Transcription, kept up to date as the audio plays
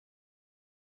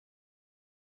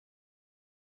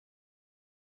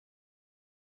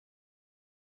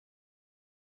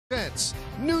It's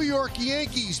New York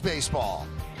Yankees baseball.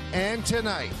 And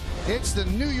tonight, it's the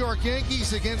New York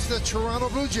Yankees against the Toronto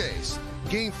Blue Jays.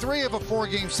 Game 3 of a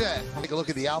 4-game set. Take a look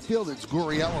at the outfield. It's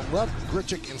Gurriel in left,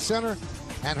 Grichuk in center,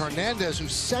 and Hernandez,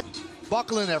 who's set.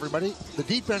 Buckle in, everybody. The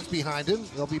defense behind him.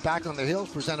 They'll be back on their heels,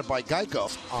 presented by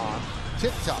Geico on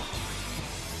TikTok.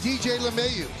 DJ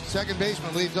LeMahieu, second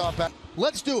baseman, leads off back.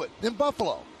 Let's do it in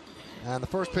Buffalo. And the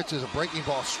first pitch is a breaking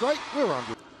ball strike. We're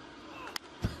under.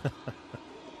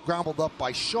 Grounded up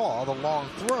by Shaw. The long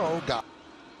throw got.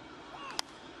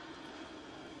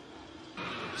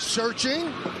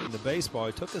 Searching. The baseball,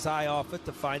 he took his eye off it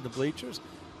to find the bleachers,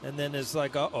 and then it's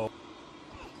like, uh-oh.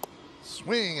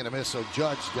 Swing and a miss, so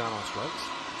Judge down on strikes.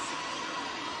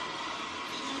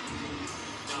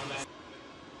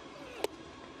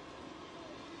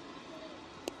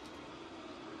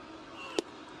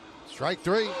 Strike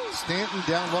 3, Stanton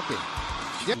down looking.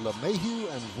 Yep.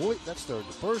 LeMahieu and Voit, that's third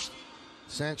to first.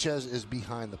 Sanchez is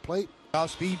behind the plate. How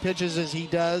speed pitches as he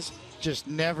does, just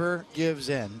never gives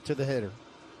in to the hitter.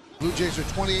 Blue Jays are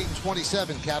 28 and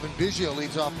 27. Kevin Biggio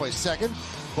leads off by second.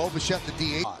 Bo Bichette the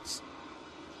DH.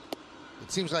 It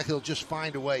seems like he'll just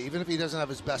find a way, even if he doesn't have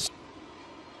his best.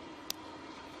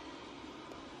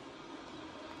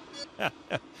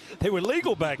 They were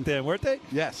legal back then, weren't they?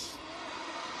 Yes.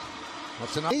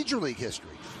 That's in Major League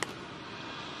history.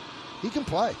 He can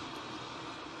play.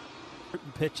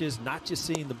 Certain pitches, not just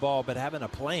seeing the ball, but having a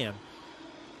plan.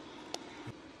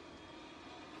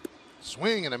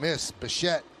 Swing and a miss.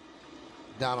 Bichette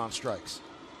down on strikes.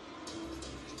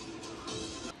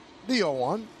 The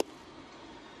 0-1.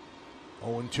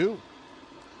 0-2.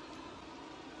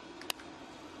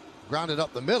 Grounded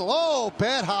up the middle. Oh,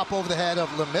 bad hop over the head of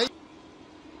LeMahieu.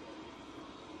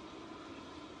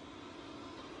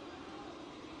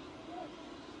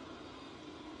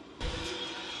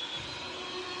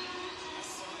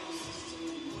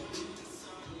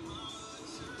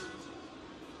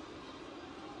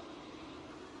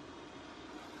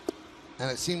 And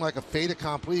it seemed like a fait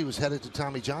accompli. He was headed to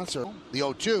Tommy John. So the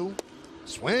 0-2.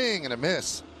 Swing and a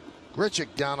miss. Grichuk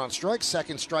down on strike.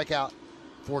 Second strikeout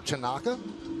for Tanaka.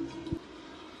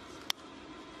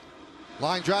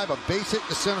 Line drive, a base hit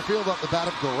to center field up the bat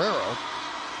of Guerrero.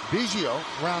 Biggio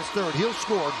rounds third. He'll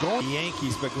score. Going The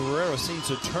Yankees, but Guerrero seems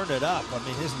to turn it up. I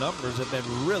mean, his numbers have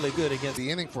been really good against the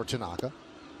inning for Tanaka.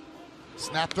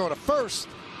 Snap throw to first.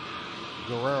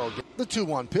 Guerrero gets the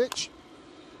 2-1 pitch.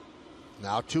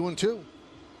 Now 2-2.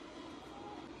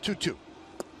 2-2.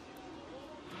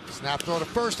 Snap throw to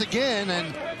first again,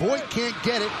 and Voit can't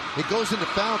get it. It goes into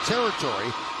foul territory.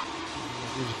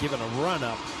 He was given a run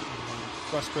up.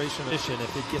 Frustration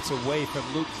if it gets away from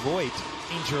Luke Voit.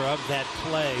 Danger of that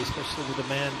play, especially with the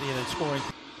man being scoring.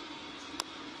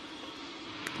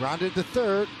 Grounded to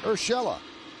third, Urshela.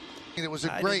 And it was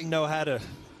a I great. didn't know how to.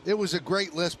 It was a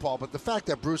great list, Paul, but the fact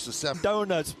that Bruce is 7.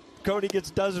 Donuts. Cody gets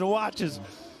a dozen watches.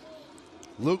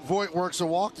 Luke Voit works a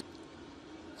walk,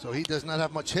 so he does not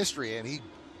have much history, and he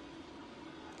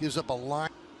gives up a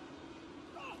line.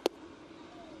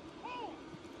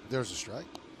 There's a strike.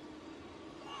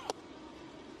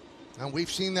 And we've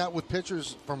seen that with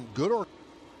pitchers from good or.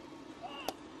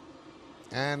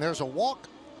 And there's a walk.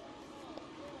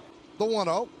 The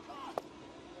 1-0.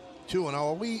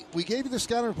 2-0. We gave you the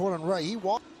scouting report on right. He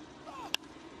walked.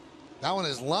 That one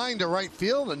is lined to right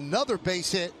field. Another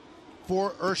base hit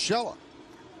for Urshela.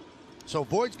 So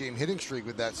Voigt's game hitting streak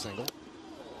with that single.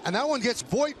 And that one gets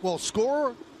Voit will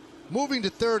score. Moving to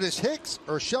third is Hicks.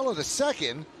 Urshela to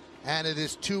second. And it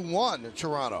is 2-1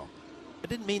 Toronto. It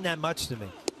didn't mean that much to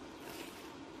me.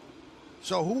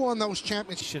 So who won those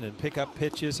championships? And pick up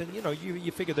pitches, and you know,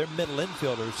 you figure they're middle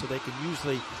infielders, so they can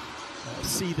usually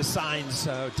see the signs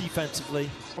defensively.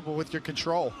 Trouble with your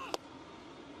control.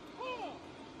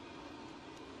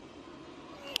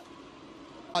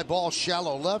 High ball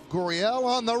shallow left. Gurriel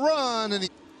on the run, and he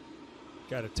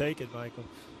Got to take it, Michael.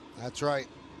 That's right.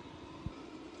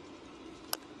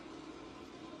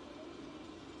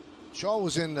 Shaw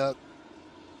was in the.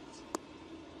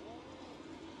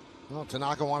 Well,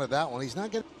 Tanaka wanted that one. He's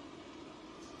not getting.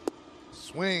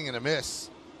 Swing and a miss.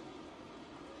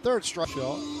 Third strike.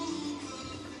 Shaw.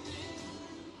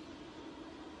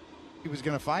 He was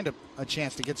going to find a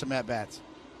chance to get some at-bats.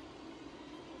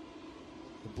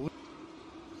 The blue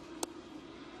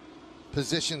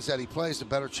positions that he plays, the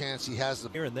better chance he has.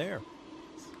 Here and there.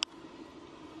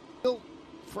 Bill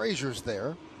Frazier's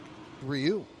there.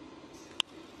 Ryu.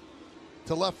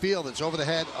 To left field. It's over the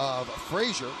head of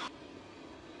Frazier.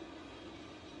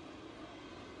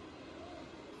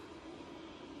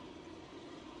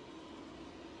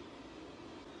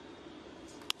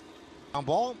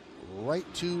 Ball right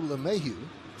to LeMahieu.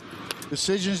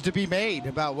 Decisions to be made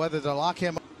about whether to lock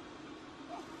him.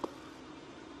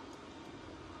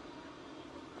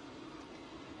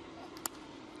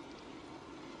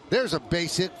 There's a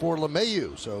base hit for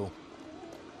LeMahieu, so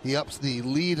he ups the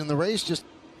lead in the race. Just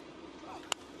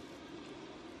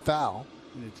foul.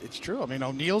 It's true. I mean,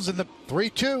 O'Neal's in the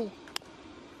 3-2.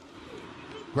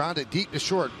 Grounded deep to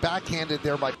short, backhanded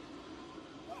there by.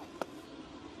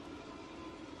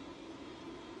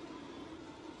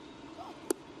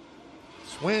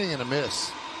 Swing and a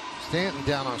miss. Stanton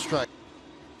down on strike.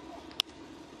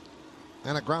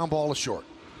 And a ground ball to short.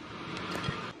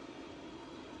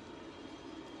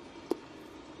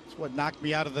 It's what knocked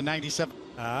me out of the 97.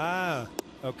 Ah,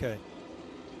 okay.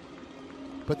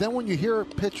 But then when you hear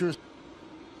pitchers,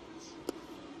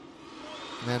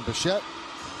 and Bichette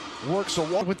works a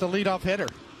walk with the leadoff hitter.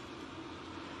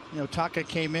 You know, Tanaka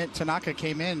came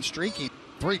in streaky.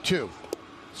 3-2.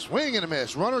 Swing and a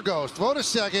miss. Runner goes. Throw to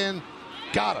second.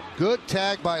 Got him. Good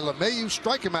tag by LeMahieu.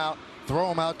 Strike him out. Throw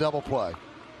him out. Double play.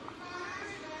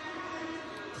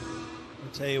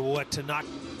 I'll tell you what, to knock.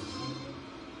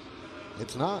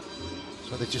 It's not.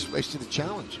 So they just wasted the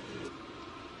challenge.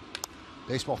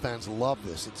 Baseball fans love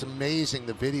this. It's amazing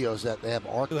the videos that they have.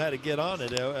 Who had to get on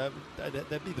it?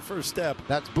 That'd be the first step.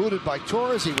 That's booted by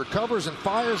Torres. He recovers and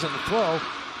fires, and the throw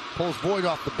pulls Voit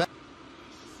off the bat.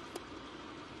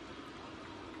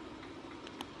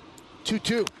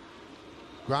 2-2.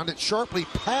 Grounded sharply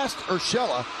past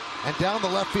Urshela and down the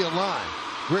left field line.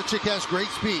 Grichuk has great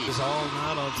speed. It's all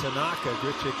not on Tanaka.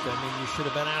 Grichuk, I mean, you should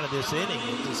have been out of this inning.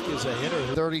 It just gives a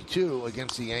hitter. 32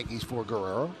 against the Yankees for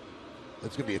Guerrero.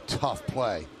 It's going to be a tough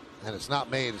play. And it's not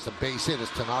made. It's a base hit as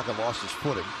Tanaka lost his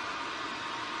footing.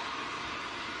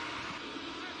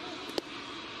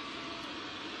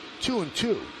 Two and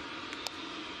two.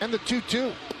 And the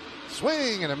 2-2.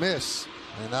 Swing and a miss.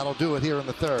 And that'll do it here in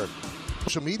the third.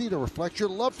 Social media to reflect your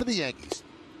love for the Yankees.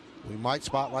 We might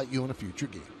spotlight you in a future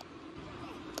game.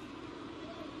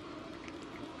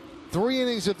 3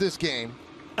 innings of this game.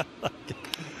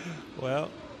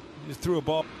 Well, you threw a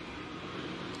ball.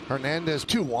 Hernandez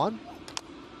 2-1.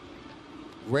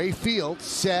 Ray Field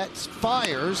sets,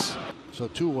 fires. So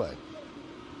 2 away.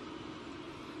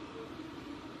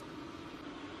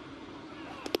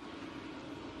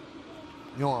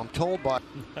 You know, I'm told by.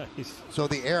 Nice. So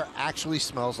the air actually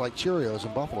smells like Cheerios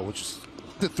in Buffalo, which is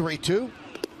the 3-2.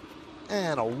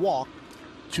 And a walk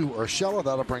to Urshela.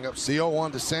 That'll bring up the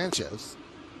 0-1 to Sanchez.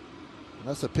 And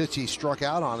that's a pitch he struck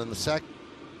out on in the second.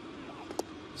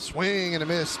 Swing and a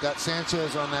miss. Got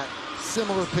Sanchez on that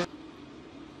similar pitch.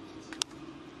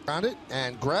 Found it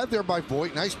and grabbed there by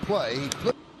Voit. Nice play. He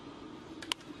flipped.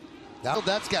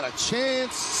 That's got a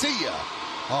chance. See ya.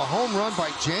 A home run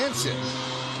by Jansen.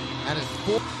 And it's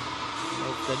 4.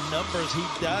 The numbers he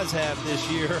does have this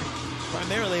year,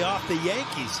 primarily off the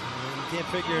Yankees. You can't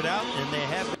figure it out, and they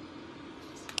have.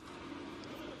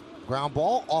 Ground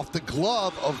ball off the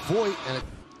glove of Voit, and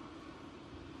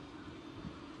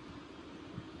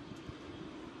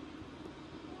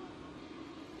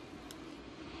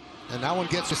that one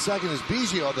gets a second as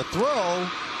Biggio. The throw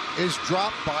is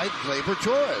dropped by Gleyber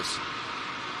Torres.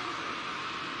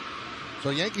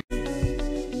 So Yankees.